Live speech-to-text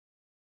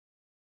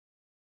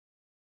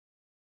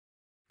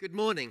Good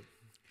morning.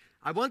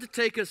 I want to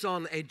take us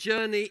on a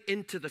journey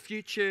into the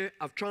future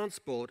of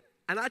transport,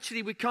 and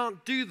actually we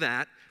can't do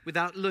that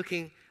without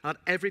looking at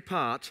every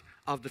part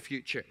of the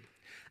future.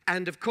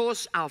 And of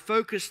course, our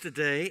focus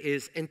today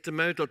is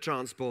intermodal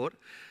transport,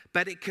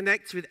 but it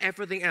connects with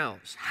everything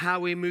else: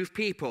 how we move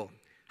people,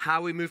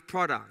 how we move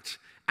products,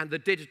 and the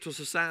digital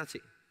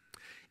society.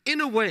 In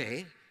a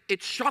way,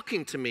 it's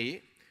shocking to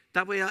me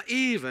that we are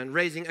even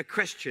raising a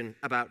question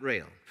about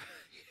rail.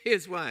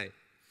 Here's why.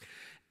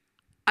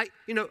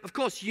 Of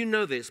course, you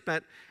know this,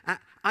 but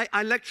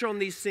I lecture on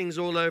these things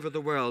all over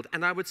the world,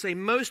 and I would say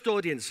most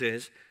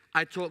audiences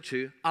I talk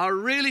to are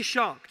really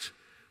shocked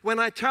when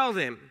I tell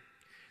them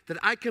that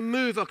I can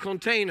move a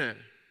container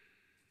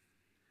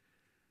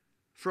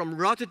from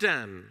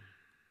Rotterdam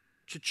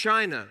to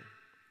China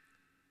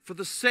for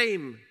the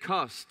same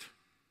cost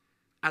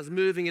as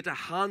moving it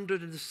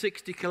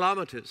 160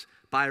 kilometers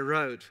by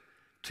road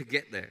to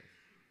get there.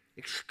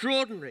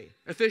 Extraordinary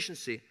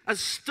efficiency,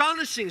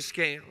 astonishing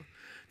scale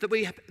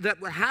that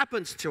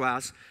happens to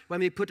us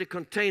when we put a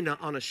container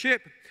on a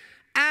ship.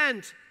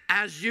 And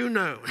as you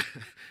know,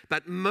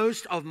 but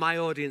most of my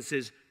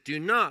audiences do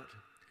not,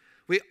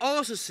 we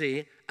also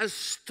see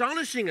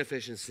astonishing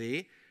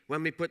efficiency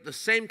when we put the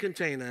same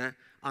container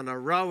on a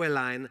railway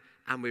line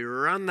and we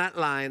run that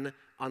line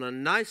on a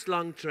nice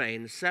long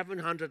train,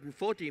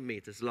 740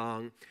 meters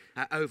long,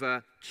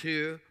 over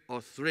 2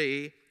 or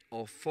 3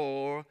 or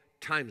 4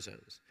 time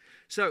zones.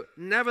 So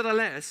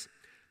nevertheless,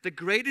 the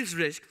greatest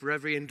risk for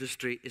every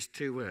industry is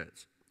 2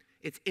 words.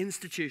 It's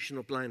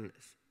institutional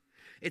blindness.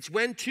 It's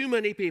when too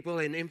many people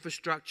in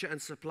infrastructure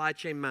and supply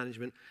chain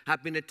management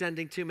have been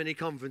attending too many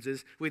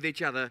conferences with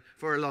each other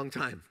for a long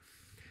time.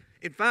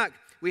 In fact,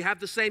 we have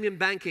the same in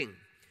banking.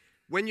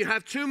 When you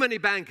have too many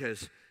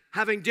bankers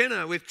having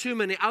dinner with too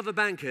many other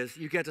bankers,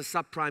 you get a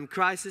subprime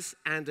crisis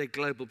and a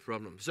global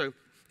problem. So,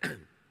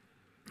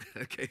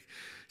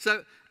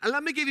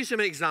 let me give you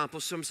some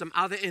examples from some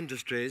other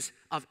industries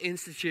of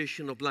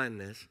institutional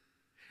blindness,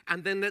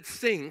 and then let's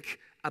think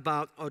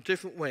about a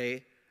different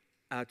way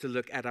to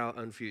look at our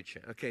own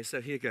future. Okay, so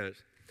here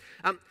goes.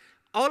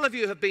 All of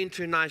you have been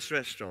to nice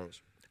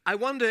restaurants. I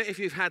wonder if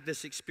you've had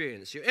this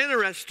experience. You're in a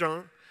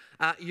restaurant,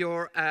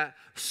 you're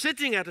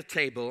sitting at a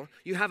table,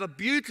 you have a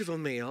beautiful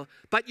meal,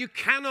 but you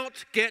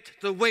cannot get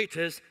the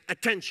waiter's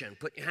attention.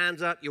 Put your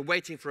hands up, you're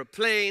waiting for a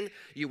plane,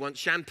 you want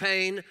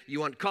champagne, you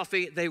want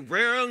coffee. They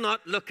will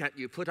not look at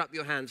you. Put up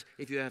your hands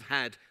if you have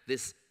had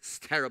this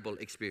terrible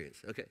experience.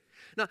 Okay.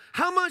 Now,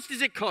 how much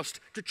does it cost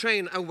to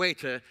train a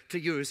waiter to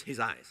use his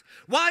eyes?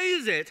 Why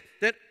is it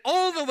that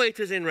all the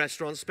waiters in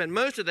restaurants spend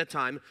most of their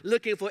time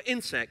looking for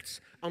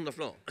insects on the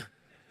floor?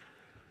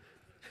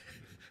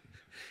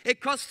 It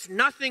costs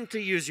nothing to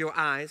use your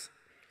eyes.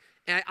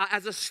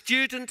 As a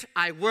student,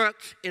 I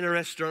worked in a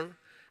restaurant,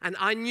 and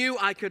I knew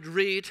I could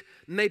read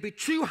maybe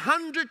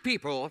 200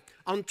 people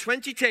on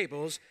 20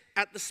 tables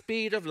at the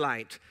speed of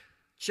light.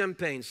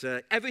 Champagne,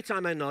 sir. Every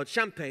time I nod,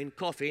 champagne,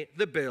 coffee,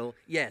 the bill,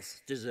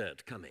 yes,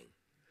 dessert coming.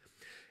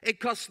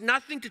 It costs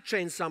nothing to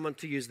train someone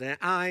to use their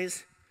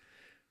eyes.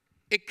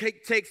 It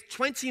takes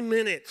 20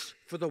 minutes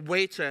for the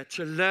waiter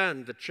to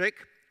learn the trick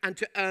and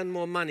to earn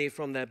more money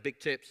from their big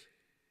tips.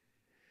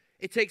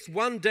 It takes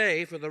 1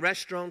 day for the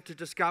restaurant to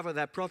discover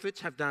their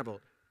profits have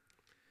doubled.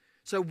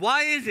 So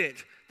why is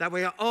it that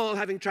we are all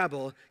having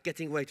trouble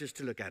getting waiters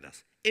to look at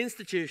us?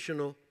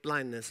 Institutional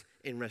blindness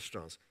in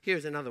restaurants.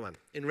 Here's another one,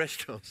 in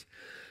restaurants.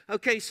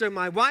 Okay, so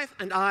my wife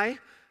and I,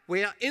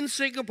 we are in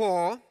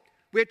Singapore.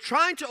 We're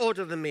trying to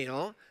order the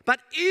meal,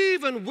 but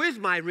even with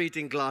my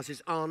reading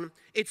glasses on,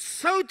 it's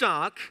so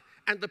dark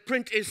and the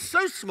print is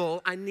so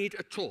small, I need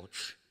a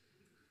torch.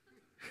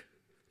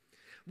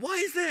 Why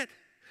is that?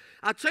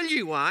 I'll tell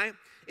you why.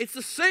 It's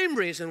the same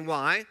reason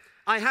why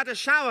I had a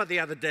shower the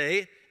other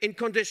day in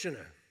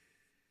conditioner.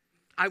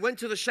 I went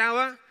to the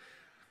shower.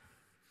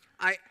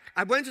 I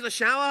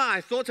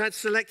thought I'd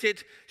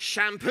selected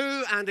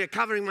shampoo and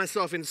covering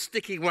myself in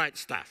sticky white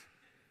stuff.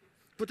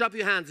 Put up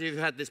your hands if you've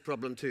had this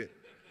problem too.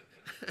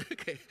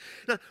 Okay.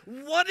 Now,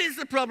 what is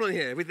the problem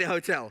here with the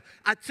hotel?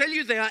 I tell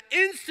you, they are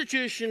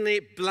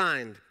institutionally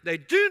blind. They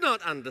do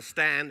not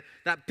understand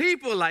that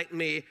people like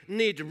me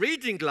need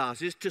reading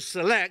glasses to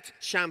select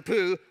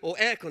shampoo or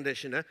air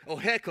conditioner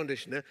or hair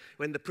conditioner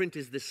when the print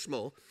is this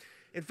small.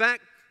 In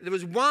fact, there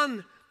was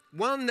one,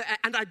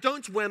 and I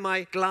don't wear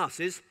my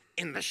glasses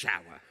in the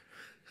shower.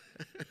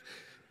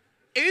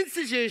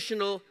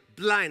 Institutional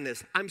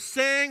blindness. I'm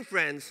saying,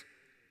 friends,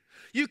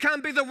 you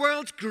can be the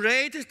world's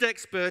greatest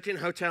expert in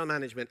hotel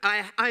management.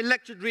 I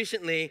lectured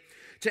recently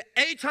to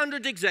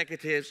 800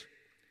 executives,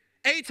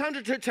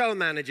 800 hotel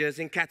managers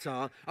in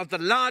Qatar of the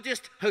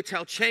largest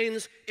hotel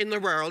chains in the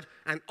world,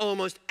 and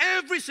almost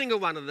every single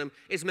one of them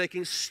is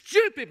making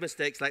stupid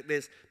mistakes like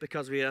this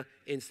because we are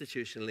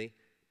institutionally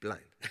blind.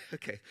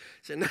 Okay,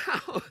 so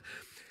now,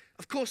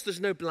 of course,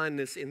 there's no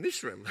blindness in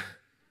this room.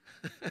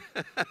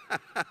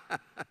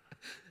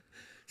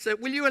 So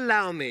will you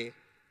allow me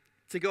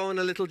to go on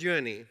a little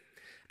journey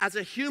as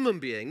a human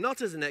being,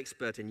 not as an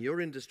expert in your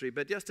industry,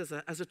 but just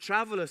as a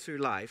traveler through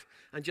life,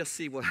 and just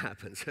see what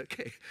happens,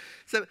 okay?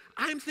 So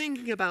I'm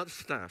thinking about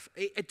stuff,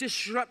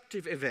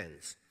 disruptive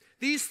events.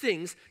 These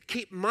things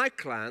keep my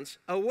clients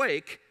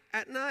awake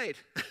at night.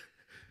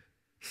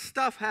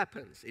 Stuff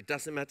happens. It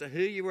doesn't matter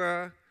who you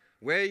are,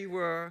 where you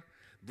are,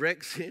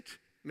 Brexit,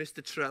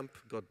 Mr. Trump,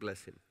 God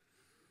bless him.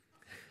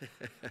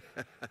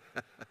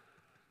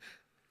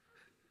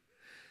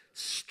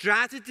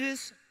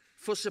 Strategies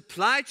for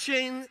supply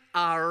chain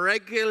are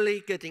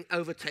regularly getting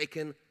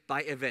overtaken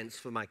by events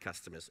for my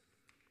customers.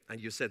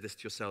 And you said this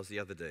to yourselves the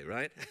other day,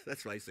 right?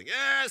 That's why you think,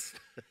 yes!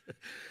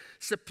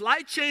 Supply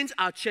chains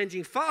are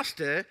changing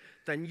faster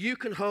than you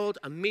can hold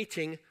a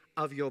meeting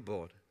of your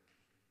board.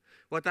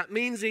 What that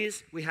means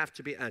is we have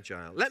to be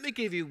agile. Let me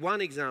give you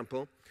one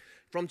example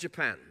from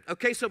Japan.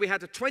 Okay, so we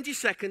had a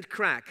 20-second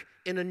crack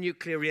in a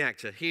nuclear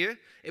reactor here.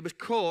 It was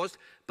caused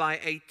by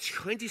a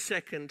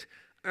 20-second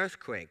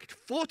earthquake.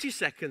 40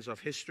 seconds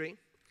of history,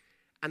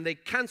 and they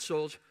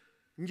cancelled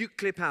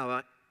nuclear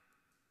power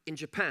in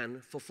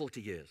Japan for 40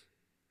 years.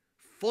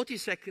 40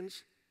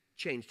 seconds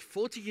changed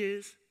 40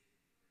 years.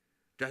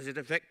 Does it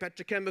affect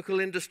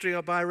petrochemical industry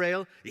or by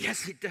rail?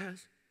 Yes, it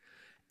does.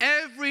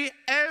 Every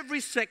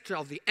sector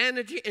of the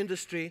energy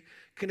industry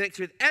connected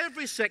with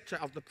every sector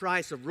of the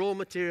price of raw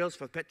materials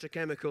for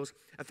petrochemicals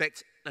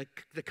affects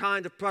the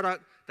kind of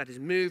product that is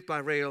moved by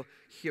rail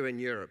here in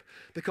Europe.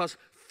 Because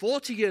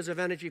 40 years of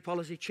energy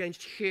policy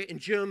changed here in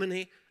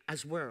Germany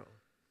as well.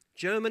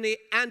 Germany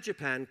and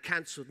Japan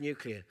cancelled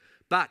nuclear.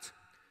 But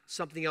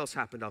something else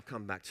happened I'll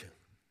come back to.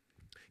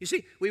 You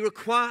see, we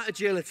require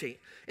agility.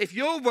 If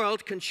your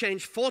world can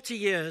change 40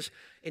 years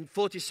in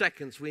 40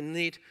 seconds, we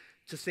need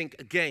to think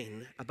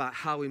again about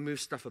how we move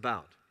stuff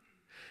about.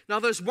 Now,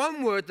 there's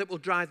one word that will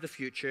drive the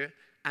future,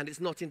 and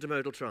it's not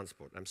intermodal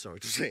transport, I'm sorry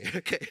to say,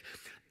 okay?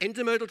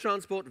 Intermodal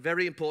transport,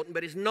 very important,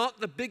 but it's not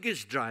the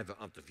biggest driver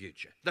of the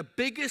future. The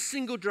biggest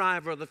single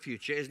driver of the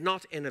future is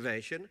not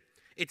innovation,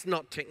 it's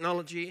not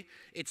technology,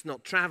 it's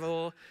not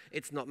travel,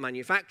 it's not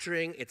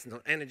manufacturing, it's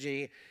not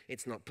energy,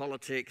 it's not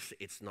politics,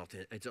 it's not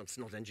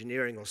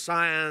engineering or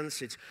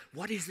science.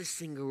 What is this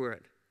single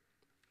word?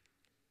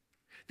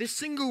 This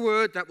single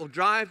word that will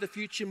drive the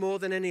future more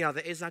than any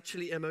other is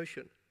actually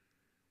emotion.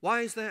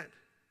 Why is that?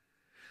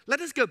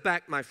 Let us go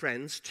back, my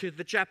friends, to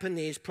the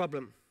Japanese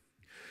problem.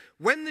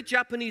 When the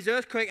Japanese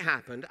earthquake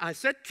happened, I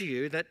said to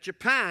you that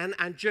Japan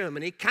and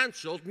Germany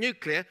cancelled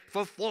nuclear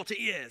for 40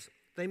 years.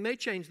 They may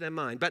change their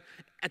mind, but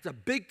it's a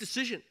big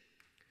decision.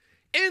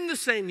 In the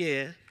same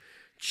year,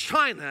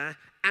 China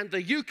and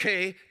the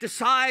UK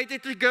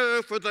decided to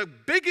go for the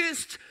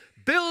biggest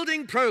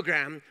building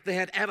program they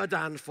had ever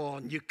done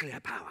for nuclear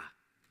power.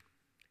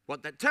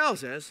 What that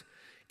tells us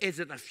is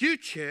that the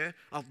future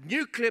of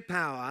nuclear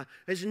power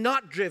is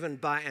not driven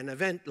by an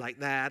event like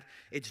that.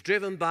 It's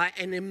driven by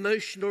an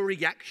emotional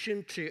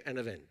reaction to an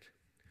event.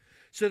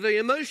 So the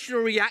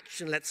emotional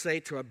reaction, let's say,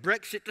 to a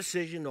Brexit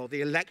decision or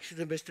the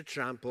election of Mr.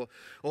 Trump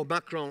or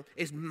Macron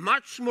is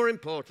much more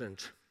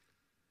important.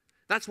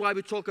 That's why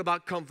we talk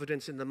about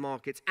confidence in the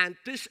markets. And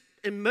this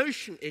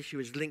emotion issue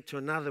is linked to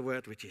another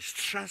word, which is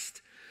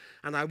trust.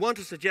 And I want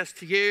to suggest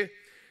to you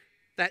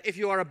that if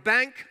you are a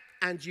bank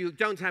and you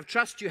don't have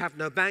trust, you have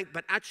no bank.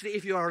 But actually,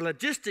 if you are a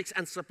logistics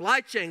and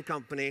supply chain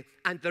company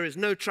and there is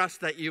no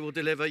trust that you will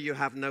deliver, you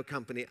have no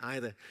company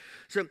either.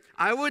 So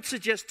I would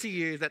suggest to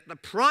you that the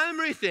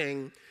primary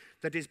thing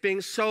that is being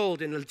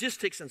sold in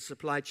logistics and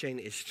supply chain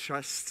is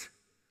trust.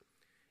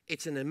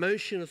 It's an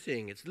emotional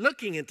thing. It's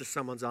looking into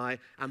someone's eye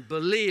and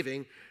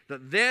believing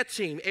that their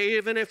team,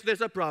 even if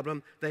there's a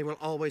problem, they will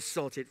always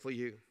sort it for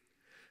you.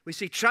 We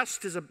see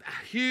trust as a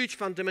huge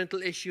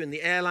fundamental issue in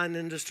the airline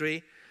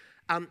industry.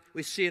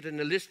 We see it in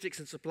logistics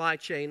and supply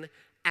chain,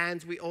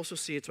 and we also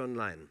see it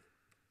online.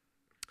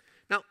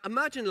 Now,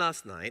 imagine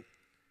last night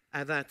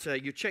that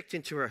you checked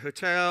into a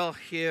hotel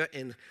here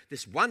in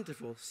this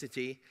wonderful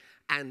city,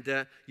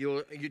 and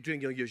you're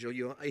doing your usual.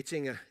 You're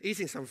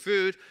eating some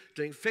food,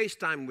 doing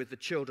FaceTime with the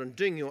children,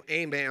 doing your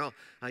email,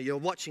 you're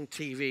watching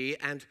TV,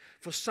 and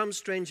for some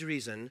strange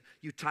reason,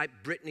 you type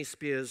Britney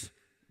Spears'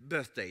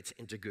 birth date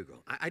into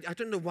Google. I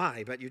don't know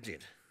why, but you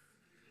did.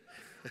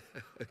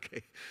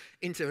 Okay,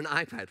 into an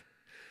iPad.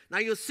 Now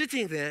you're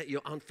sitting there,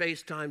 you're on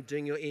FaceTime,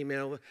 doing your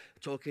email,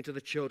 talking to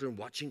the children,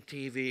 watching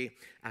TV,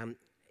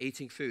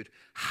 eating food.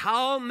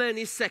 How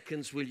many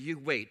seconds will you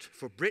wait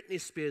for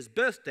Britney Spears'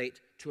 birth date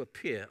to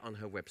appear on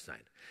her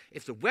website?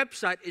 If the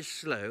website is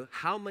slow,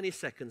 how many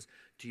seconds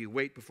do you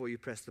wait before you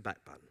press the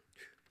back button?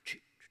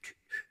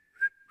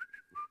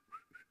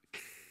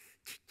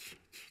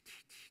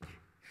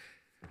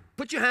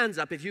 Put your hands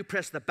up if you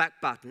press the back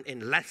button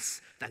in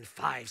less than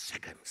 5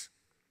 seconds.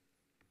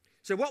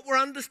 So what we're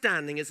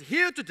understanding is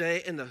here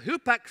today in the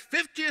Hupac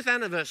 50th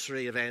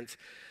anniversary event,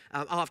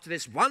 after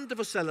this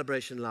wonderful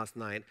celebration last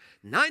night,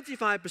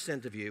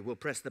 95% of you will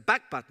press the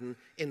back button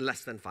in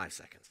less than 5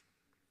 seconds.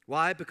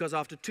 Why? Because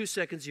after 2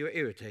 seconds you're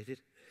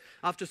irritated.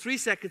 After 3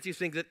 seconds you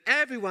think that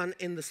everyone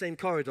in the same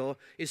corridor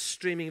is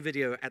streaming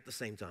video at the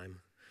same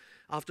time.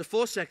 After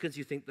 4 seconds,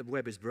 you think the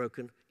web is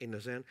broken in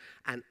Lucerne.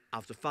 And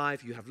after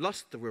 5, you have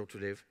lost the will to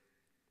live.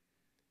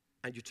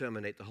 And you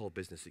terminate the whole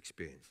business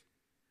experience.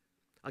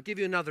 I'll give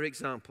you another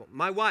example.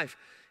 My wife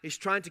is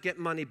trying to get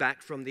money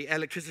back from the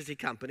electricity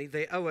company.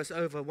 They owe us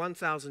over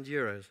 1,000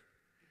 euros.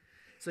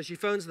 So she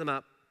phones them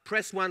up.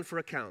 Press 1 for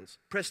accounts.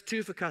 Press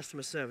 2 for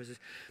customer services.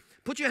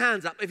 Put your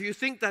hands up if you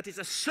think that it's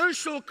a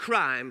social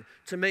crime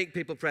to make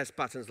people press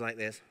buttons like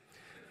this.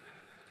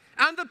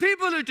 And the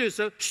people who do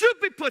so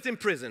should be put in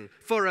prison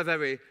for a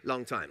very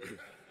long time.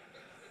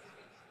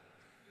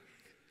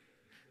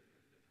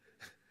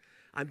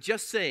 I'm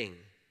just saying,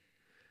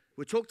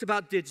 we talked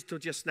about digital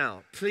just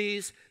now.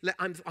 Please,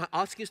 I'm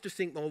asking us to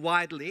think more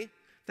widely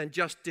than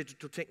just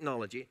digital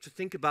technology, to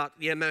think about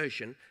the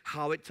emotion,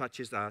 how it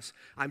touches us.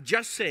 I'm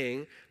just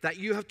saying that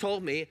you have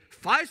told me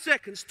 5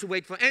 seconds to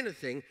wait for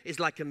anything is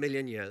like a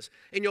million years.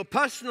 In your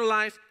personal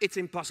life, it's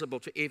impossible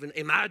to even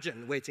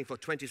imagine waiting for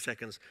 20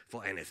 seconds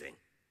for anything.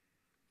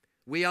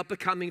 We are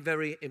becoming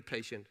very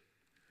impatient.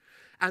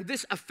 And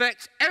this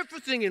affects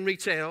everything in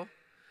retail,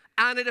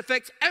 and it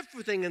affects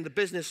everything in the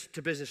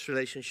business-to-business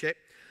relationship.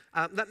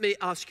 Let me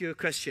ask you a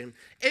question.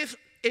 If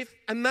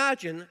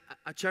imagine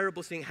a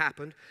terrible thing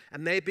happened,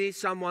 and maybe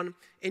someone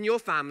in your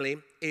family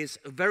is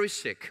very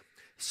sick.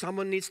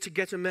 Someone needs to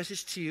get a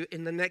message to you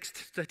in the next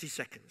 30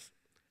 seconds.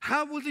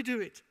 How will they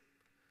do it?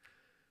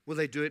 Will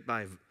they do it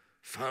by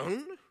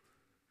phone,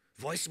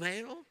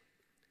 voicemail,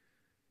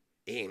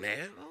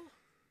 email?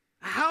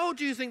 How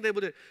do you think they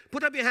will do it?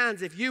 Put up your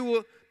hands if you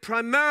were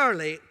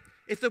primarily,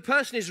 if the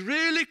person is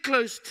really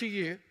close to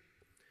you,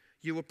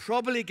 you will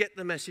probably get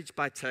the message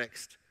by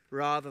text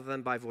rather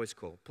than by voice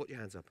call. Put your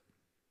hands up.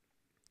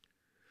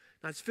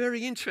 Now, it's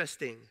very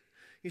interesting.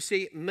 You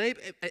see,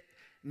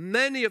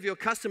 many of your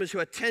customers who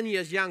are 10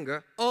 years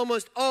younger,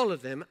 almost all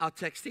of them are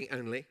texting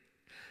only.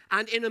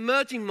 And in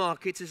emerging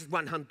markets, it's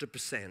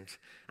 100%.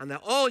 And they're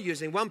all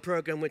using one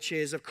program, which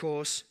is, of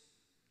course,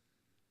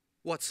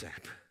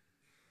 WhatsApp.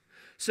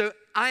 So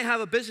I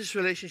have a business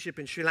relationship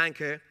in Sri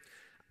Lanka,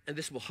 and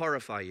this will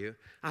horrify you.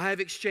 I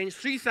have exchanged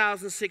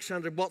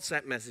 3,600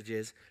 WhatsApp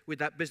messages with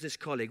that business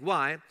colleague.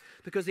 Why?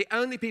 Because the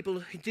only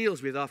people he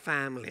deals with are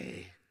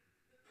family.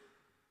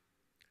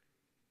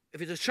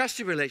 If it's a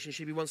trusted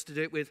relationship, he wants to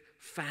do it with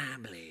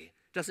family.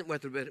 Doesn't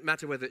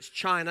matter whether it's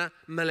China,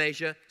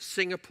 Malaysia,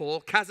 Singapore,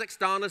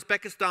 Kazakhstan,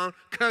 Uzbekistan,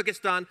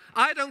 Kyrgyzstan,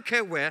 I don't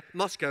care where,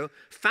 Moscow,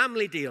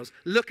 family deals.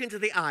 Look into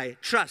the eye,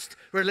 trust,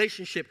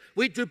 relationship.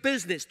 We do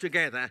business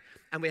together,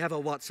 and we have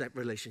a WhatsApp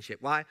relationship.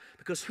 Why?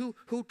 Because who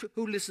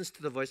listens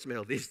to the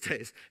voicemail these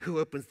days? Who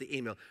opens the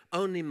email?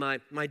 Only my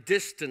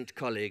distant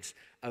colleagues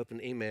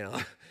open email.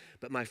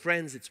 But my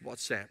friends, it's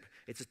WhatsApp.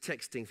 It's a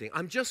texting thing.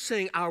 I'm just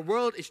saying our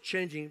world is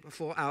changing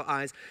before our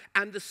eyes,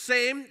 and the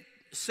same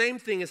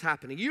thing is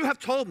happening. You have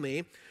told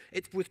me,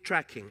 it's with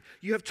tracking,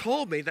 you have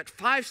told me that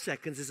 5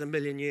 seconds is a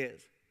million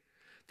years.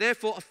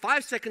 Therefore, a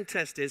 5-second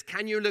test is,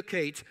 can you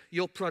locate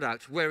your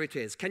product where it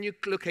is? Can you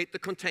locate the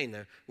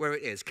container where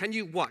it is? Can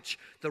you watch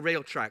the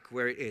rail track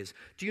where it is?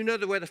 Do you know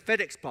where the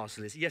FedEx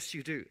parcel is? Yes,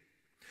 you do.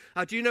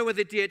 Do you know where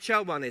the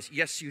DHL one is?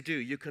 Yes, you do.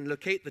 You can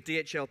locate the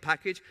DHL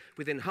package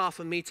within half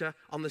a meter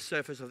on the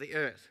surface of the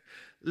earth.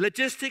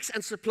 Logistics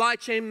and supply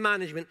chain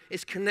management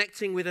is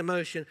connecting with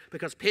emotion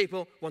because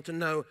people want to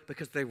know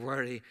because they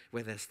worry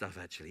where their stuff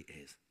actually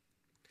is.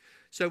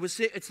 So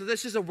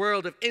this is a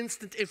world of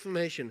instant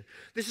information.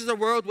 This is a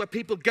world where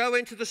people go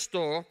into the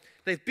store,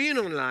 they've been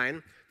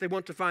online, they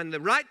want to find the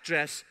right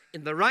dress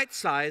in the right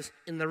size,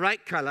 in the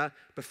right color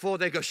before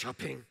they go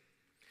shopping.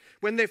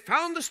 When they've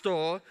found the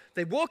store,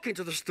 they walk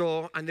into the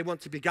store and they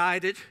want to be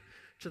guided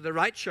to the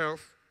right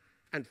shelf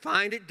and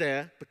find it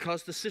there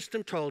because the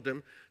system told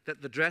them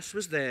that the dress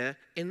was there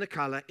in the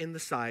color, in the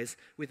size,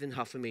 within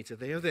half a meter.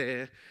 They are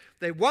there.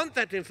 They want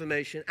that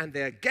information and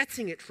they're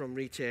getting it from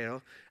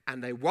retail,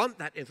 and they want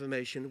that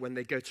information when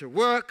they go to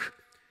work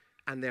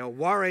and they're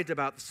worried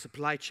about the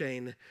supply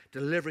chain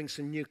delivering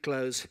some new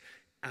clothes.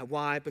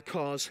 Why?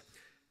 Because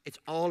it's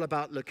all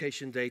about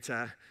location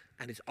data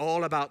and it's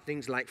all about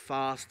things like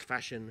fast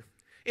fashion.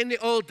 In the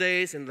old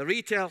days, in the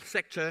retail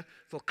sector,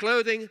 for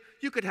clothing,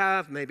 you could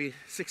have maybe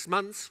 6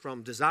 months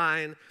from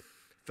design,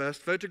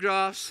 first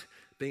photographs,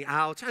 being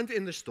out and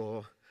in the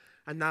store,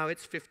 and now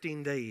it's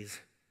 15 days.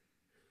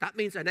 That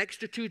means an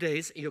extra 2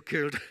 days, you're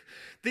killed.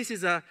 This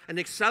is an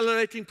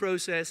accelerating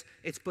process.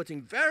 It's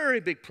putting very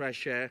big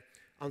pressure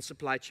on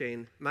supply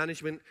chain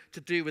management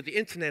to do with the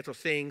Internet of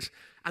Things.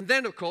 And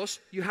then, of course,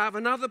 you have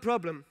another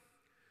problem.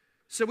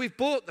 So we've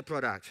bought the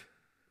product,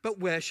 but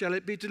where shall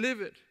it be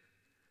delivered?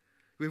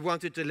 We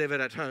want it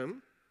delivered at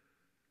home,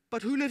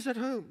 but who lives at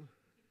home?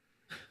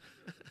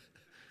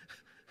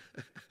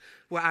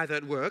 We're either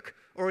at work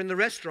or in the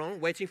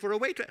restaurant waiting for a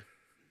waiter.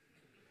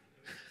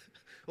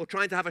 Or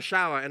trying to have a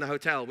shower in a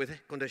hotel with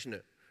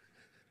conditioner.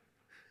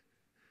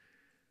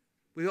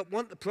 We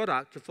want the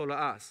product to follow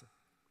us.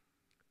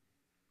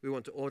 We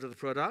want to order the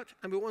product,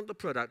 and we want the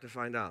product to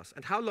find us.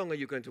 And how long are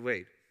you going to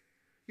wait?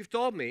 You've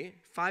told me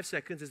 5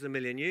 seconds is a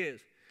million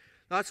years.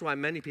 That's why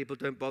many people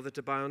don't bother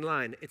to buy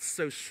online. It's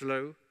so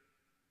slow.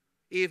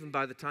 Even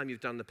by the time you've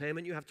done the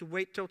payment, you have to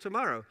wait till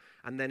tomorrow,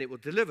 and then it will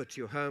deliver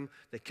to your home.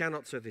 They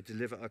cannot, so they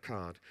deliver a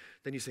card.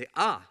 Then you say,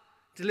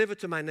 deliver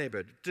to my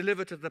neighbor,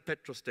 deliver to the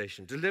petrol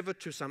station, deliver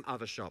to some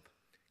other shop.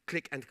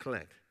 Click and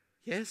collect.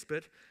 Yes,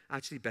 but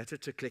actually better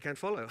to click and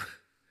follow.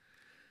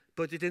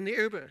 Put it in the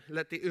Uber.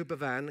 Let the Uber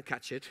van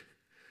catch it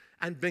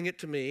and bring it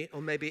to me.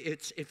 Or maybe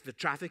if the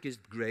traffic is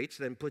great,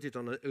 then put it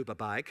on an Uber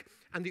bike,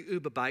 and the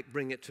Uber bike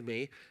bring it to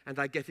me, and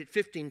I get it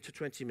 15 to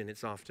 20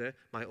 minutes after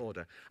my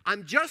order.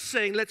 I'm just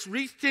saying, let's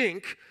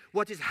rethink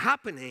what is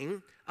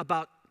happening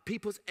about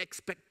people's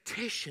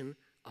expectation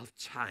of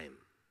time.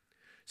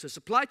 So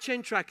supply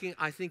chain tracking,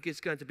 I think, is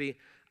going to be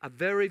a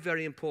very,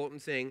 very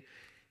important thing.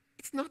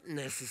 It's not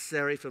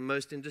necessary for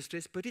most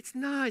industries, but it's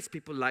nice.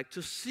 People like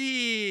to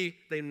see,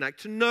 they like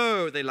to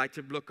know, they like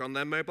to look on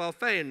their mobile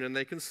phone, and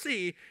they can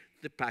see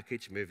the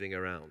package moving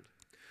around.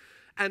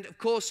 And of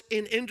course,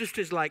 in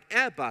industries like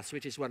Airbus,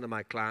 which is one of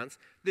my clients,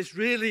 this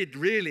really,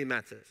 really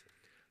matters.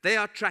 They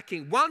are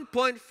tracking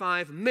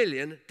 1.5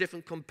 million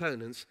different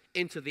components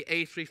into the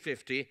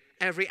A350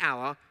 every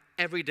hour,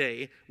 every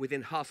day,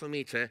 within half a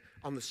meter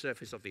on the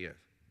surface of the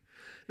Earth.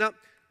 Now,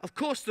 of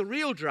course, the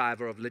real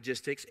driver of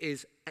logistics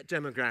is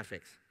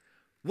demographics.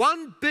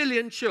 1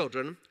 billion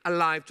children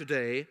alive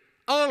today,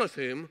 all of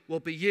whom will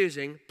be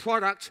using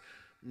products,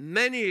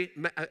 many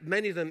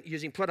of them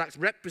using products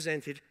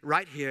represented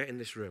right here in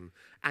this room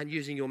and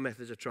using your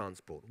methods of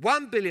transport.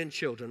 1 billion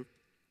children,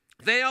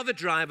 they are the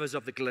drivers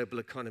of the global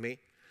economy.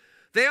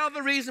 They are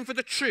the reason for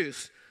the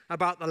truth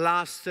about the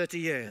last 30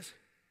 years.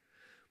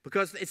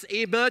 Because it's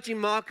emerging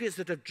markets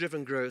that have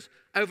driven growth.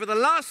 Over the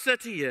last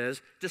 30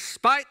 years,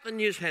 despite the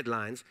news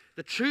headlines,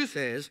 the truth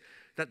is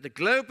that the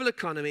global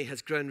economy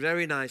has grown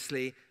very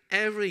nicely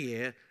every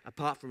year,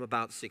 apart from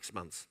about 6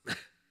 months,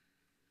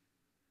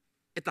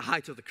 at the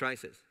height of the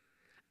crisis.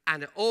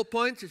 And at all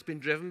points, it's been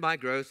driven by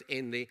growth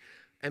in the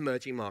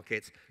emerging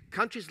markets.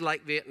 Countries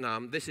like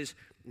Vietnam, this is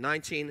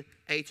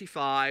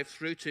 1985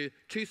 through to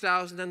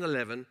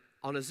 2011,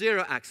 on a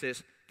zero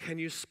axis. Can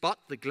you spot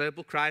the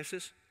global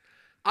crisis?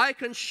 I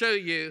can show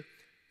you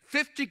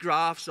 50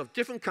 graphs of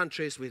different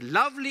countries with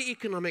lovely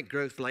economic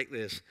growth like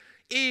this.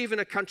 Even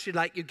a country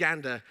like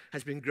Uganda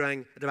has been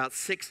growing at about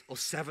 6 or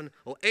 7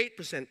 or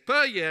 8%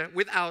 per year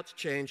without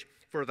change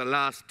for the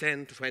last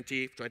 10,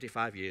 20,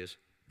 25 years.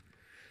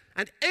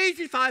 And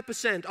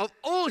 85% of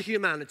all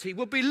humanity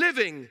will be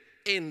living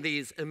in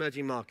these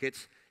emerging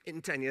markets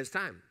in 10 years'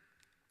 time.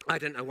 I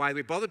don't know why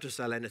we bother to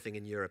sell anything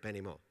in Europe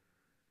anymore.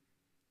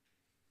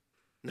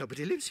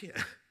 Nobody lives here.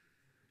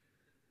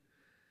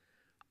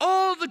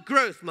 All the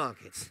growth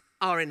markets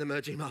are in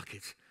emerging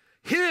markets.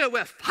 Here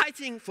we're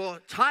fighting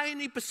for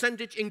tiny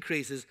percentage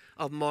increases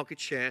of market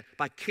share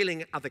by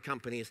killing other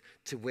companies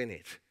to win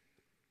it.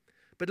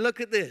 But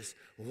look at this.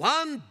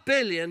 1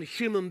 billion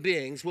human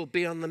beings will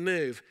be on the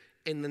move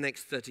in the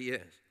next 30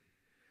 years.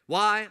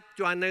 Why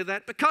do I know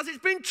that? Because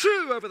it's been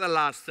true over the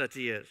last 30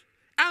 years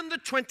and the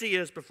 20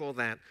 years before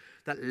that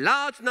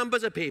large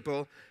numbers of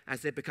people,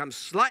 as they become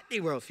slightly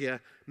wealthier,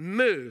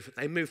 move.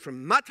 They move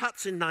from mud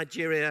huts in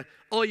Nigeria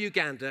or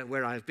Uganda,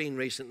 where I've been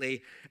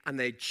recently, and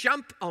they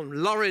jump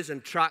on lorries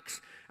and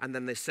trucks, and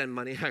then they send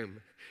money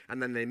home.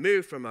 And then they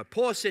move from a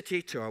poor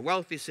city to a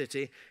wealthy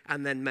city,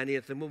 and then many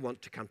of them will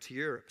want to come to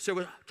Europe. So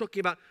we're talking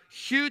about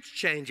huge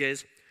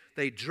changes.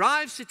 They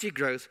drive city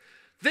growth.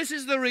 This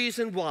is the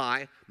reason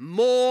why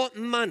more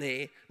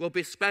money will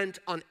be spent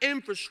on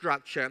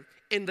infrastructure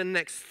in the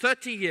next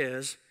 30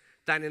 years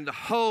than in the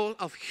whole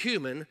of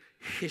human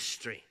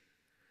history.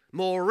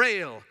 More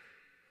rail,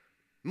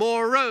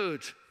 more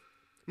road,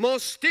 more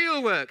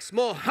steelworks,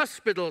 more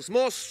hospitals,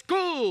 more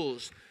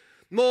schools,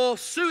 more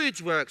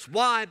sewage works.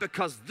 Why?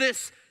 Because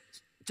this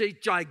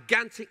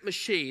gigantic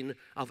machine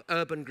of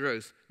urban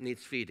growth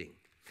needs feeding.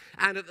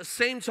 And at the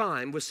same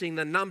time, we're seeing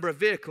the number of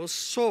vehicles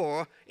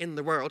soar in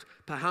the world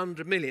per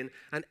 100 million.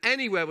 And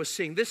anywhere we're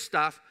seeing this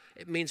stuff,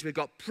 it means we've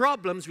got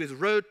problems with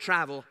road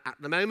travel at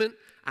the moment,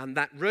 and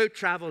that road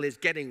travel is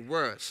getting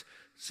worse.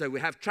 So we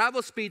have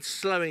travel speeds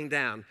slowing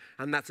down,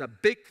 and that's a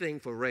big thing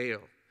for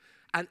rail.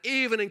 And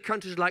even in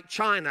countries like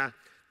China,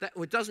 that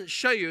doesn't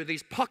show you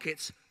these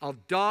pockets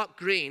of dark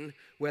green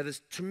where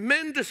there's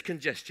tremendous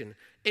congestion.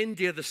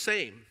 India the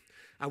same,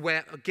 and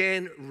where,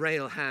 again,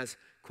 rail has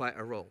quite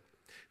a role.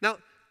 Now,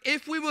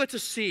 if we were to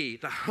see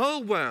the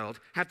whole world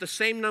have the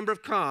same number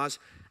of cars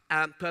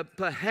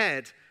per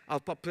head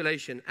of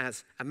population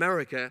as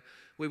America,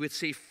 we would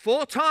see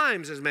 4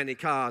 times as many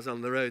cars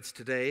on the roads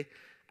today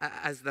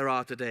as there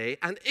are today,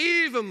 and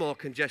even more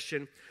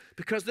congestion,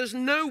 because there's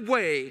no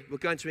way we're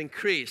going to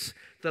increase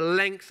the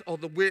length or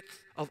the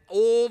width of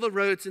all the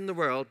roads in the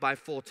world by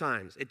 4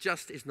 times. It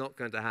just is not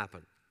going to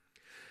happen.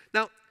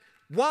 Now,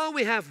 while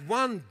we have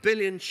 1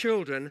 billion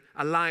children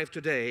alive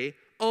today,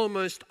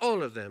 almost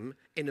all of them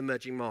in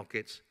emerging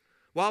markets,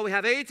 while we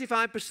have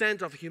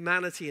 85% of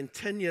humanity in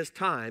 10 years'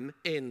 time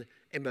in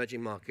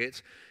emerging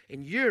markets,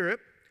 in Europe,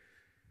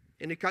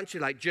 in a country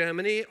like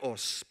Germany or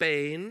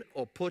Spain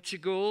or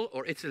Portugal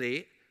or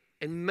Italy,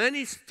 in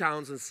many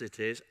towns and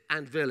cities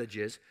and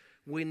villages,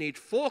 we need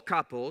 4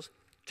 couples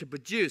to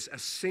produce a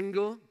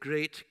single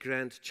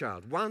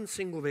great-grandchild. One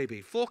single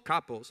baby, 4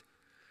 couples.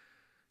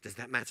 Does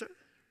that matter?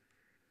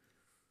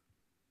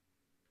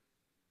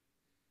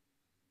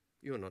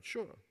 You're not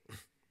sure.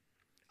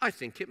 I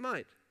think it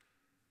might.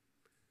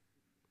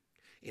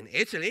 In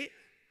Italy,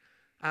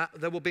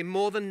 there will be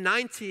more than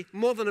 1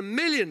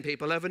 million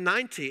people over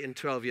 90 in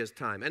 12 years'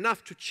 time,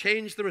 enough to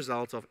change the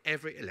result of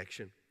every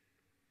election.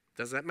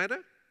 Does that matter?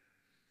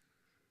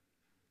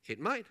 It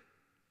might.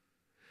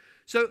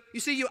 So, you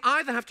see, you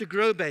either have to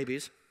grow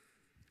babies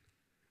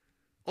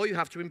or you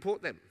have to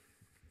import them.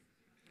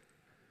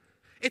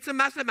 It's a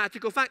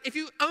mathematical fact. If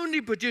you only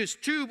produce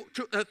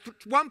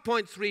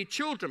 1.3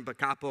 children per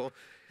couple,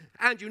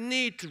 and you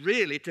need to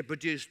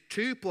produce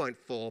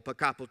 2.4 per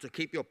couple to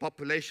keep your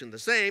population the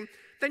same,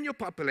 then your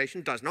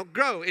population does not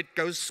grow. It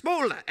goes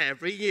smaller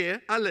every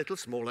year, a little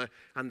smaller.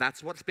 And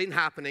that's what's been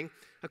happening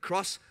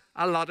across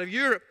a lot of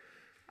Europe,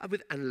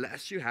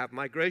 unless you have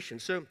migration.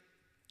 So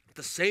at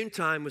the same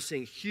time, we're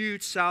seeing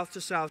huge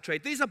south-to-south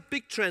trade. These are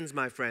big trends,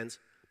 my friends,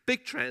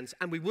 big trends,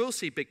 and we will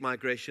see big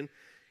migration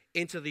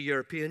into the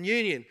European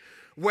Union.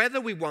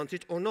 Whether we want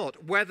it or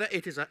not, whether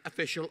it is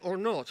official or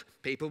not,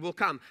 people will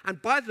come.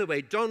 And by the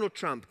way, Donald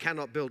Trump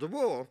cannot build a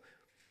wall.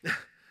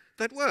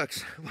 That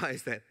works. Why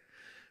is that?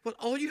 Well,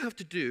 all you have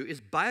to do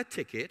is buy a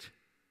ticket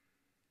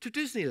to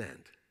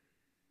Disneyland.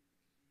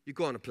 You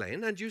go on a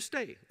plane and you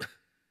stay.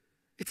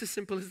 It's as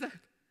simple as that.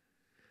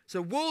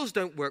 So walls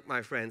don't work,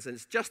 my friends, and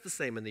it's just the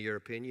same in the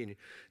European Union.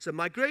 So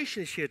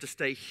migration is here to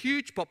stay,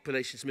 huge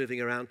populations moving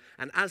around,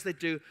 and as they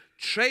do,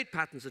 trade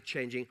patterns are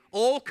changing.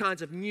 All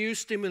kinds of new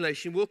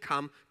stimulation will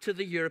come to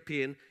the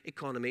European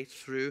economy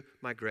through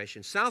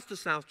migration.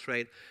 South-to-south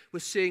trade, we're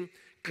seeing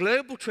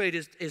global trade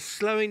is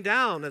slowing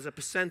down as a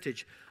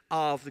percentage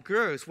of the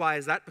growth. Why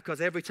is that?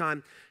 Because every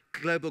time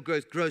global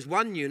growth grows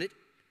 1 unit,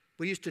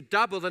 we used to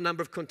double the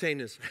number of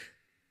containers.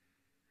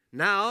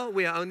 Now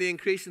we are only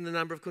increasing the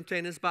number of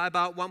containers by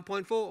about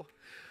 1.4.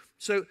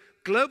 So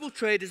global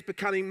trade is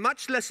becoming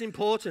much less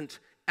important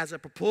as a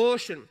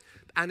proportion,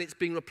 and it's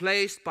being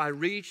replaced by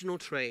regional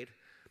trade.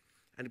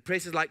 And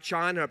places like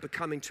China are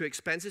becoming too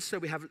expensive, so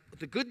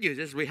the good news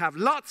is we have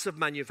lots of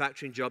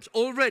manufacturing jobs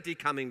already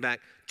coming back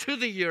to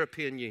the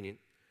European Union.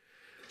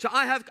 So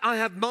I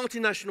have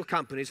multinational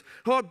companies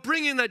who are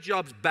bringing their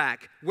jobs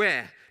back.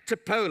 Where? To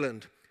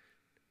Poland,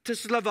 to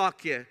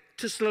Slovakia,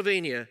 to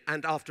Slovenia,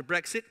 and after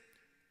Brexit,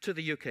 to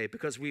the UK,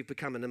 because we've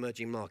become an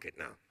emerging market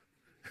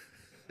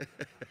now.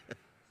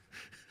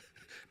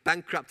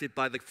 Bankrupted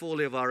by the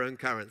folly of our own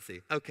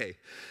currency. Okay,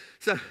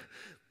 so,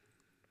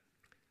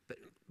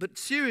 but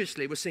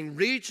seriously, we're seeing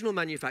regional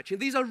manufacturing.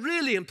 These are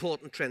really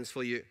important trends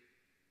for you.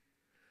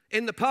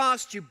 In the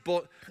past,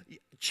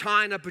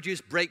 China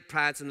produced brake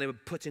pads and they were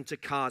put into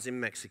cars in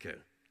Mexico.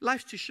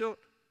 Life's too short.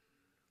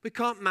 We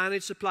can't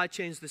manage supply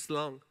chains this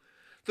long.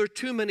 There are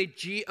too many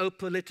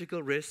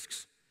geopolitical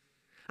risks.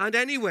 And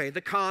anyway,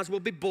 the cars will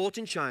be bought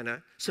in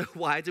China, so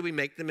why do we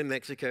make them in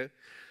Mexico?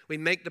 We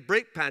make the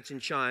brake pads in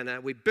China,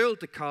 we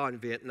build the car in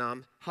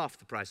Vietnam, half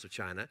the price of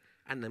China,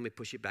 and then we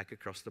push it back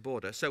across the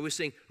border. So we're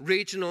seeing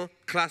regional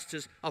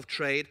clusters of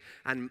trade,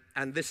 and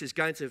this is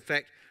going to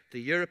affect the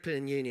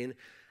European Union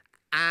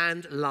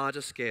and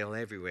larger scale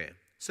everywhere.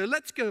 So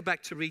let's go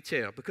back to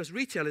retail, because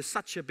retail is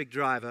such a big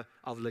driver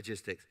of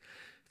logistics.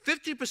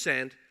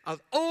 50%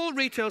 of all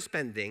retail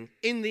spending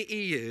in the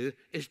EU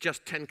is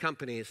just 10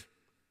 companies.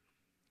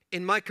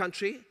 In my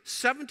country,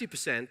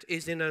 70%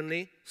 is in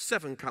only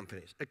 7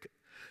 companies.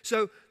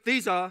 So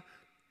these are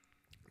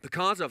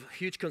because of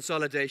huge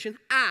consolidation,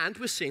 and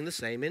we're seeing the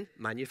same in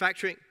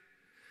manufacturing.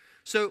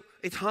 So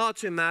it's hard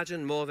to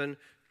imagine more than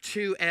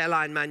 2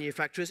 airline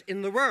manufacturers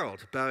in the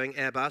world. Boeing,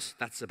 Airbus,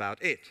 that's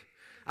about it.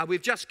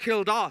 We've just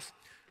killed off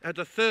the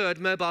 3rd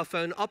mobile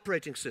phone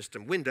operating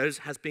system. Windows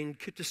has been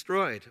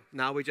destroyed.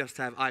 Now we just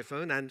have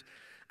iPhone and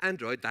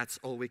Android, that's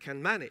all we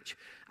can manage.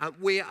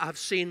 We have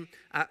seen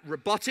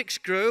robotics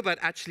grow, but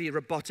actually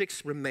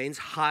robotics remains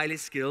highly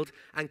skilled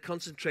and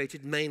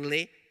concentrated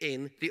mainly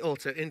in the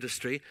auto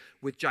industry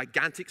with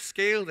gigantic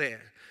scale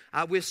there.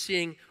 We're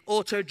seeing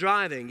auto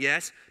driving,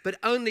 yes, but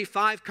only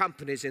 5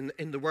 companies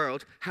in the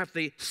world have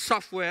the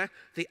software,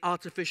 the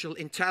artificial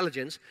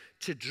intelligence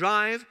to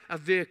drive a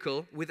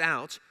vehicle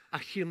without a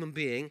human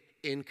being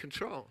in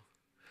control.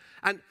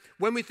 And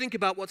when we think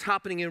about what's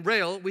happening in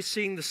rail, we're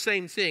seeing the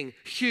same thing,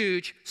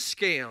 huge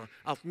scale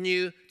of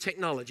new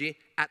technology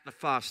at the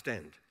fast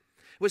end.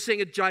 We're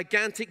seeing a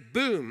gigantic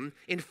boom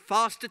in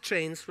faster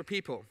trains for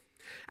people.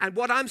 And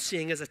what I'm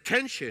seeing is a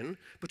tension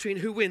between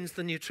who wins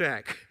the new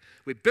track.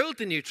 We build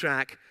the new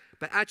track,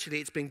 but actually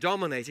it's being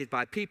dominated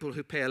by people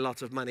who pay a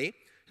lot of money,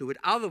 who would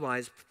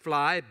otherwise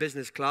fly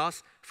business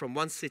class from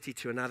one city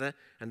to another,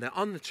 and they're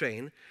on the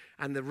train,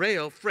 and the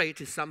rail freight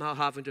is somehow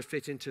having to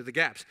fit into the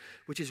gaps,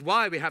 which is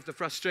why we have the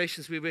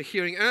frustrations we were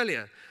hearing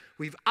earlier.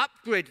 We've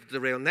upgraded the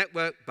rail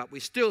network, but we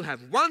still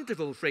have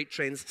wonderful freight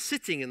trains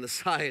sitting in the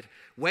side,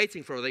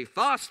 waiting for the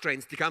fast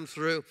trains to come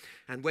through,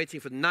 and waiting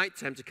for night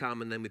time to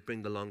come, and then we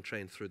bring the long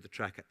train through the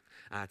track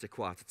at a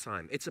quarter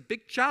time. It's a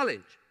big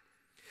challenge.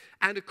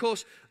 And of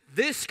course,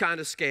 this kind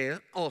of scale,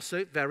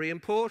 also very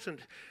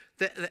important.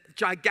 The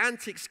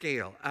gigantic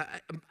scale,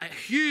 a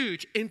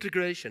huge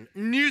integration,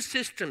 new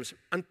systems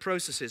and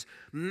processes,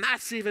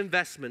 massive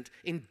investment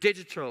in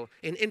digital,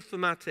 in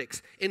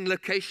informatics, in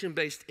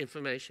location-based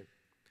information.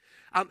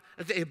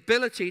 The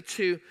ability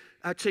to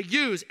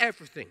use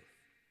everything.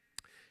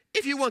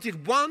 If you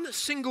wanted one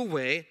single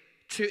way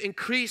to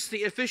increase the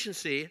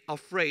efficiency of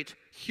freight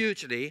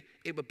hugely,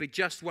 it would be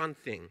just one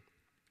thing.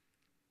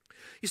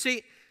 You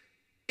see,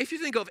 if you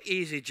think of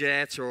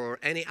EasyJet or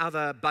any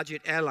other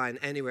budget airline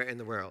anywhere in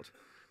the world,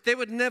 they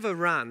would never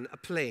run a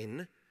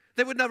plane.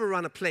 They would never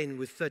run a plane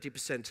with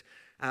 30%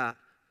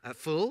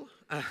 full.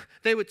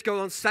 They would go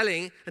on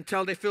selling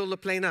until they fill the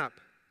plane up.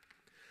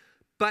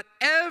 But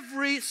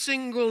every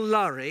single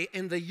lorry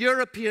in the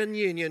European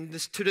Union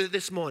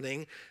this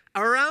morning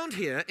around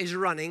here is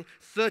running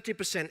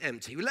 30%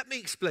 empty. Well, let me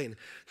explain.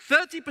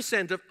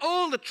 30% of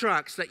all the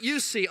trucks that you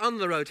see on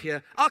the road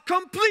here are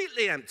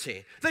completely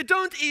empty. They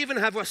don't even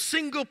have a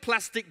single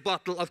plastic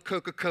bottle of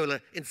Coca-Cola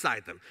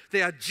inside them.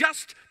 They are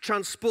just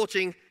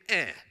transporting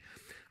air.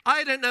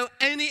 I don't know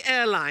any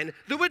airline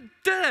that would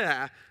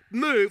dare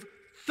move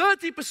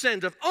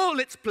 30% of all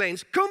its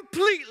planes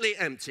completely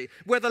empty,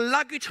 where the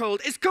luggage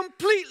hold is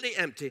completely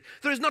empty.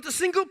 There is not a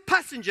single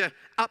passenger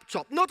up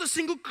top, not a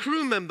single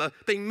crew member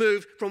being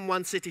moved from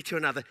one city to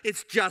another.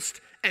 It's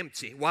just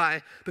empty.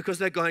 Why? Because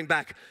they're going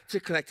back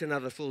to collect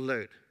another full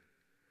load.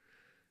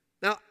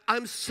 Now,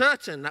 I'm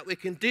certain that we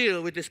can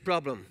deal with this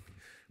problem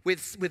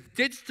with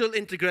digital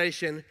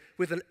integration,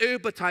 with an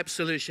Uber-type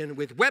solution,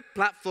 with web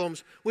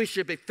platforms. We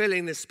should be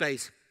filling this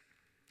space.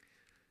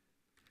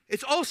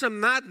 It's also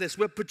madness.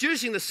 We're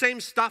producing the same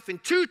stuff in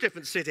two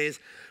different cities.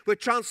 We're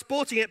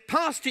transporting it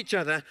past each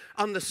other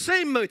on the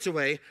same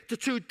motorway to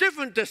two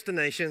different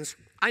destinations.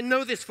 I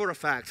know this for a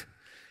fact.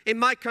 In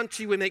my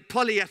country, we make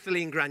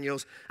polyethylene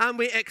granules and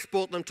we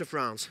export them to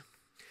France.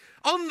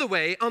 On the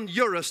way, on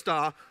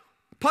Eurostar,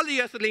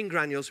 polyethylene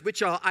granules,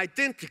 which are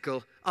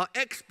identical, are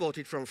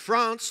exported from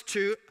France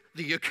to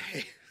the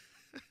UK.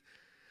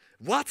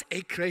 What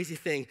a crazy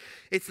thing.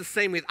 It's the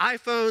same with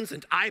iPhones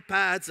and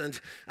iPads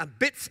and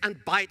bits and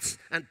bytes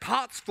and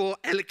parts for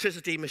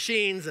electricity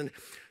machines and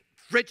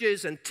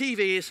fridges and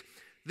TVs.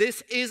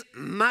 This is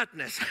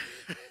madness.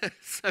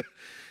 So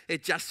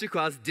it just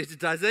requires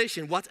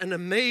digitization. What an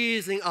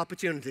amazing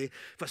opportunity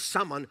for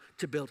someone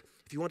to build.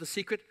 If you want a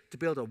secret, to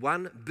build a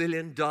 $1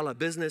 billion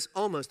business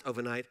almost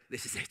overnight,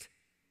 this is it.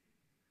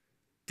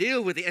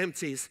 Deal with the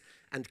empties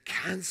and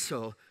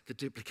cancel the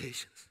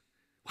duplications.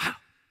 Wow.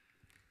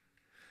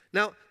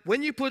 Now,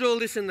 when you put all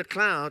this in the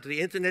cloud, the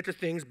Internet of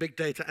Things, big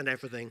data and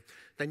everything,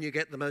 then you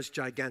get the most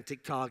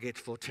gigantic target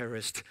for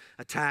terrorist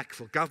attack,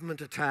 for government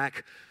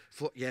attack,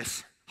 for,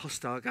 yes,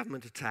 hostile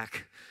government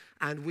attack.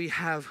 And we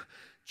have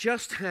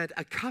just had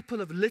a couple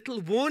of little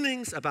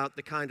warnings about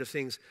the kind of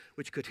things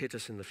which could hit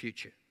us in the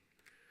future.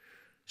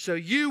 So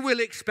you will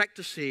expect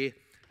to see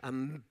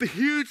a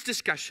huge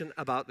discussion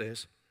about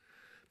this,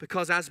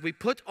 because as we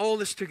put all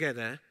this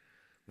together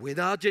with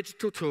our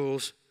digital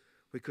tools,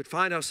 we could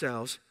find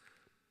ourselves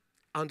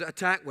under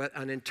attack where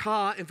an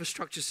entire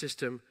infrastructure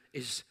system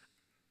is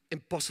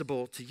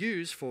impossible to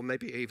use for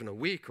maybe even a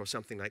week or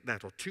something like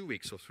that, or 2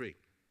 weeks or 3.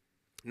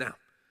 Now,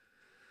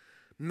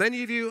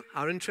 many of you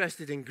are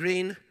interested in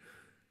green.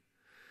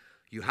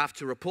 You have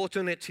to report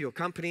on it to your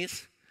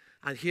companies.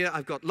 And here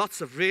I've got lots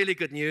of really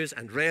good news,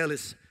 and rail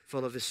is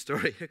full of this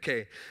story.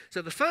 Okay,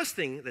 so the first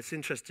thing that's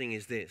interesting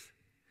is this.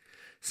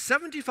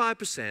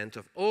 75%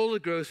 of all the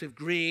growth of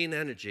green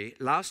energy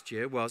last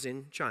year was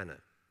in China.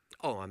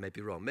 Oh, I may be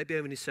wrong. Maybe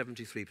only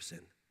 73%.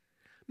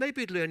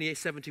 Maybe it'll only be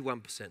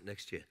 71%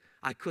 next year.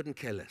 I couldn't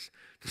care less.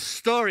 The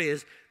story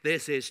is,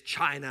 this is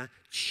China,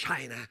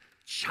 China,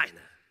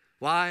 China.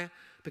 Why?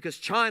 Because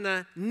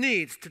China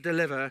needs to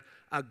deliver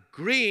a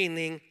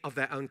greening of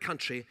their own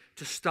country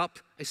to stop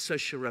a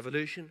social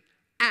revolution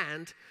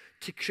and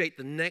to create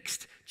the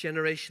next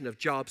generation of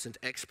jobs and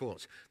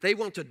exports. They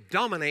want to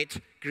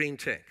dominate green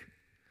tech.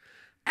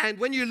 And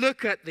when you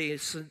look at the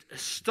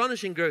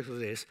astonishing growth of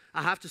this,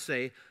 I have to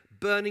say,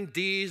 burning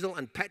diesel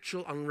and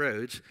petrol on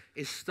roads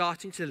is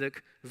starting to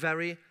look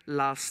very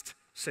last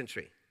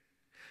century.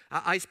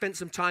 I spent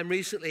some time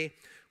recently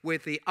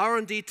with the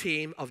R&D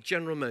team of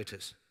General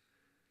Motors.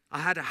 I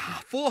had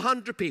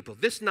 400 people,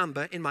 this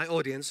number in my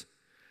audience,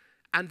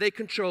 and they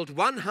controlled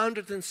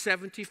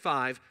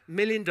 $175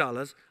 million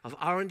of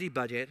R&D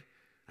budget,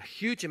 a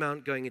huge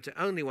amount going into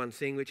only one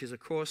thing, which is, of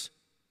course,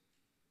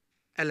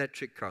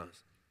 electric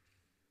cars,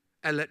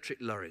 electric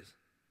lorries.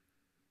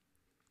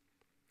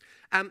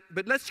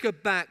 But let's go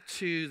back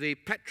to the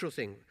petrol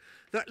thing.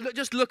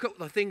 Just look at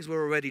the things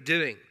we're already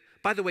doing.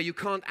 By the way, you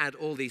can't add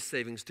all these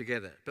savings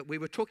together, but we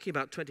were talking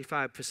about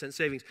 25%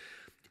 savings.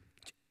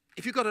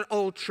 If you've got an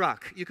old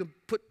truck, you can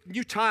put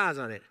new tires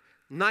on it,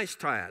 nice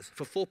tires,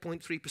 for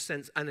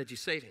 4.3% energy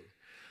saving.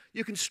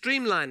 You can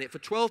streamline it for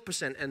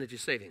 12% energy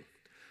saving.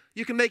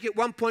 You can make it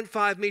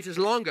 1.5 meters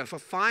longer for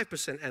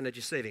 5%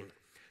 energy saving.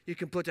 You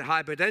can put a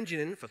hybrid engine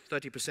in for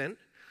 30%.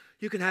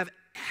 You can have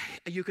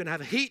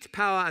a heat,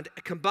 power, and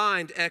a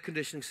combined air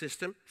conditioning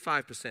system,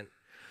 5%.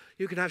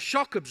 You can have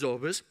shock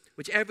absorbers,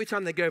 which every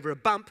time they go over a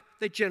bump,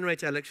 they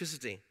generate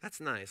electricity. That's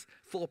nice,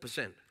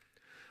 4%.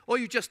 Or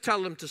you just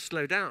tell them to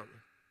slow down.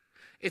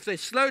 If they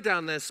slow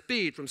down their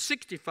speed from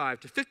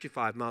 65 to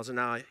 55 miles an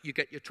hour, you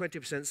get your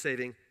 20%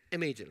 saving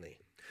immediately.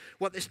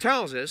 What this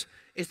tells us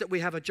is that we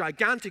have a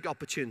gigantic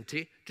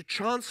opportunity to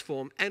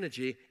transform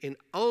energy in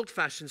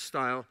old-fashioned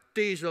style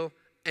diesel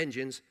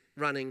engines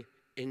running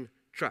in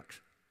trucks.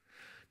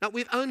 Now,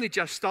 we've only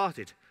just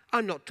started.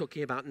 I'm not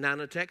talking about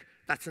nanotech.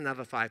 That's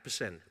another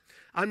 5%.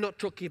 I'm not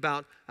talking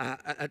about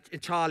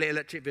entirely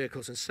electric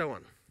vehicles and so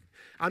on.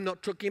 I'm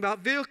not talking about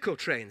vehicle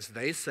trains.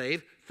 They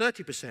save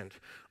 30%.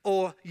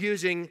 Or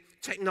using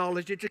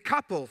technology to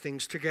couple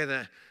things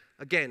together.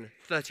 Again,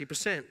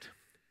 30%.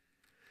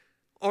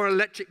 Or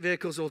electric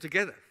vehicles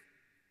altogether.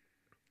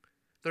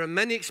 There are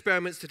many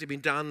experiments that have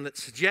been done that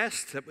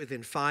suggest that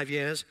within 5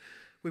 years,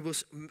 we will,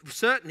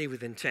 certainly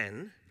within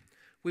 10,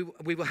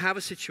 we will have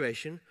a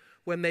situation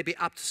where maybe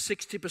up to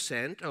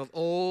 60% of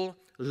all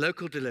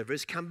local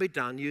deliveries can be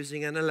done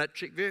using an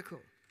electric vehicle.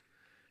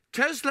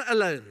 Tesla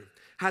alone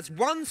has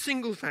one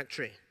single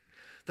factory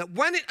that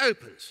when it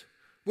opens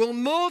will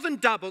more than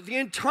double the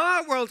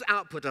entire world's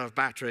output of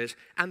batteries,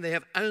 and they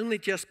have only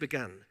just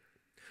begun.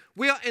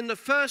 We are in the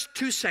first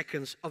 2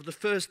 seconds of the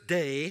first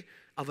day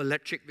of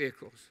electric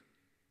vehicles.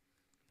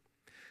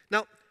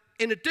 Now,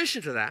 in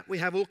addition to that, we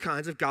have all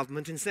kinds of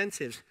government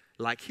incentives,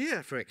 like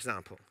here, for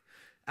example.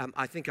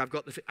 I think I've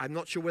got I'm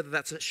not sure whether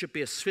that should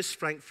be a Swiss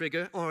franc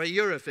figure or a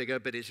euro figure,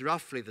 but it's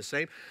roughly the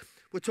same.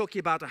 We're talking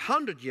about a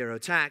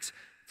 €100 tax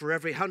for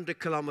every 100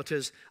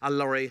 kilometers a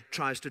lorry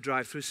tries to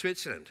drive through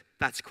Switzerland.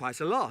 That's quite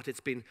a lot.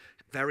 It's been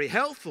very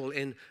helpful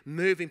in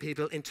moving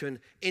people into an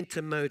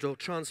intermodal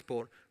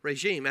transport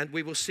regime. And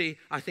we will see,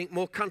 I think,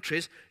 more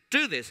countries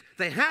do this.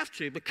 They have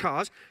to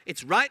because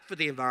it's right for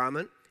the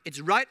environment, it's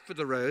right for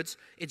the roads,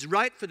 it's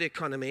right for the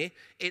economy,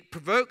 it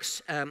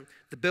provokes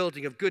the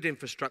building of good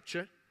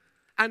infrastructure.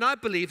 And I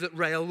believe that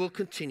rail will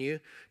continue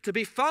to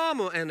be far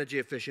more energy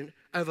efficient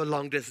over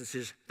long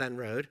distances than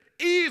road,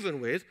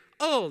 even with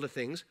all the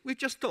things we've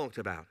just talked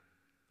about.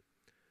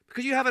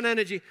 Because you have an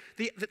energy,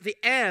 the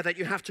air that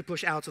you have to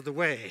push out of the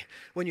way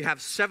when you have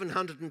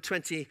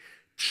 720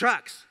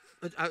 trucks,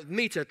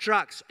 meter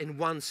trucks in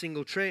one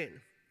single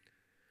train.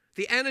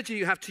 The energy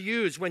you have to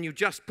use when you're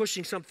just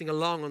pushing something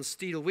along on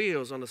steel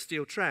wheels on a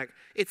steel track,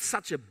 it's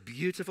such a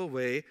beautiful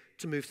way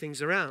to move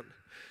things around.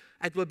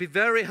 It will be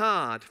very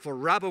hard for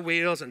rubber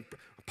wheels and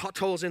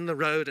potholes in the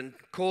road and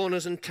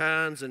corners and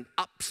turns and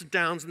ups and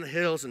downs in the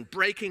hills and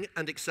braking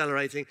and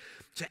accelerating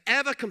to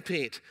ever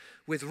compete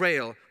with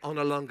rail on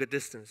a longer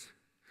distance.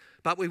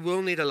 But we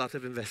will need a lot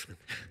of investment.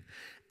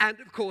 And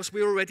of course,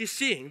 we're already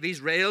seeing these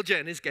rail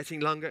journeys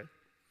getting longer.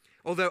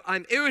 Although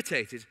I'm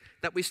irritated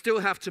that we still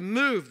have to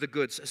move the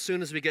goods as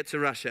soon as we get to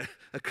Russia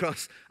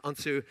across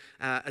onto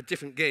a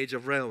different gauge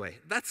of railway.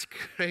 That's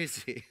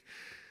crazy.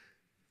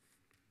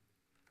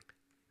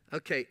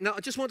 Okay, now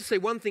I just want to say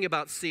one thing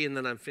about sea and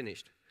then I'm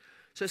finished.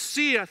 So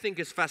sea, I think,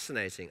 is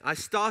fascinating. I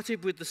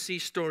started with the sea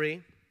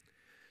story.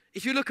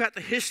 If you look at the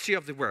history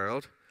of the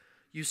world,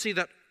 you see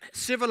that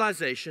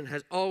civilization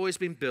has always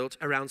been built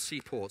around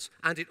seaports,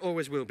 and it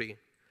always will be,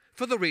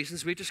 for the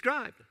reasons we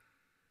described.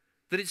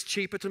 That it's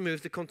cheaper to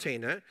move the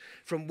container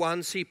from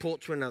one seaport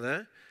to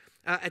another.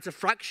 It's a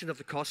fraction of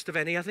the cost of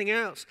anything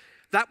else.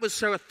 That was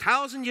so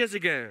 1,000 years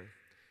ago.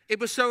 It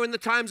was so in the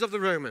times of the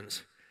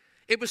Romans.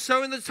 It was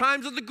so in the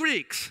times of the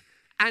Greeks,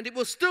 and it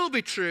will still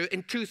be true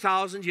in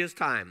 2,000 years'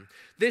 time.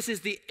 This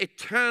is the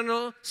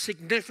eternal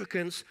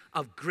significance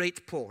of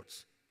great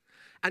ports.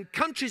 And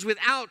countries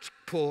without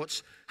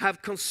ports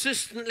have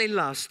consistently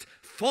lost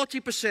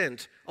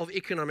 40% of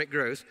economic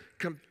growth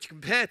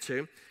compared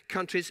to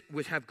countries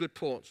which have good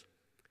ports.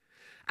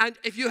 And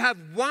if you have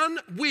 1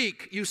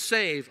 week you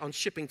save on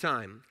shipping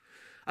time,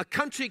 a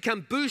country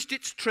can boost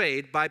its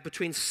trade by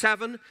between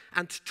 7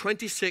 and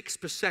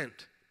 26%.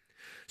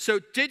 So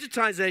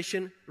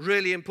digitization,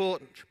 really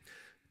important.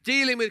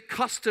 Dealing with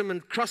custom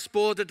and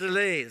cross-border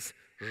delays,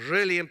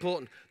 really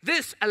important.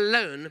 This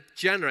alone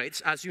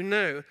generates, as you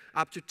know,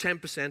 up to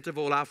 10% of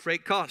all our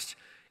freight costs.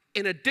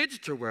 In a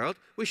digital world,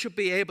 we should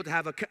be able to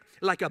have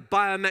like a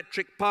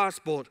biometric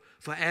passport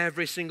for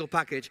every single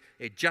package.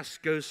 It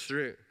just goes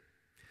through.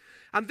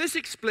 And this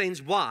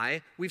explains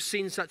why we've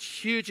seen such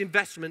huge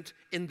investment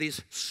in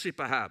these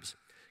super hubs,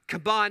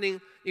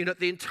 combining,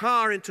 the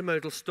entire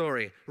intermodal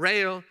story,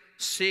 rail,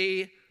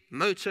 sea,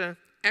 motor,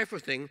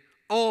 everything,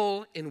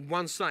 all in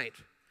one site,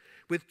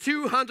 with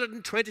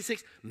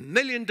 $226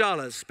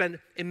 million spent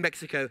in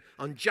Mexico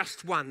on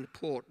just one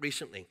port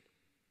recently.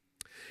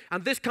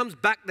 And this comes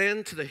back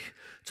then to the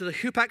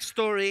Hupac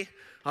story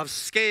of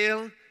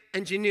scale,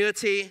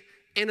 ingenuity,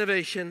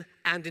 innovation,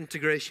 and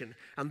integration.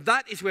 And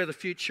that is where the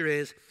future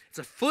is. It's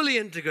a fully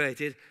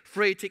integrated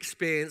freight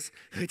experience.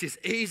 It is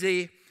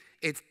easy,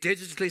 it's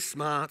digitally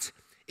smart,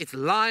 it's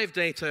live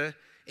data,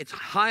 it's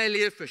highly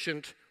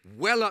efficient,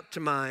 well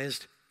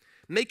optimized,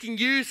 making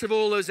use of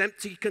all those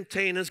empty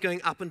containers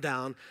going up and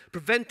down,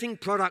 preventing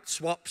product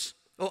swaps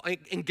or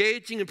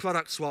engaging in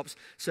product swaps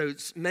so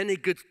many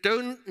goods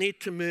don't need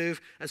to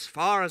move as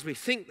far as we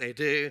think they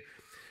do,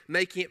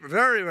 making it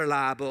very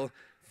reliable,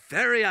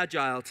 very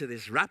agile to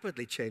this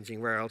rapidly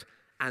changing world,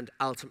 and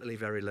ultimately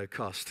very low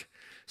cost.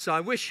 So I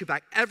wish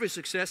Hupac every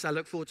success. I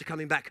look forward to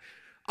coming back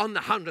on the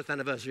 100th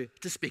anniversary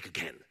to speak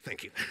again.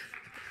 Thank you.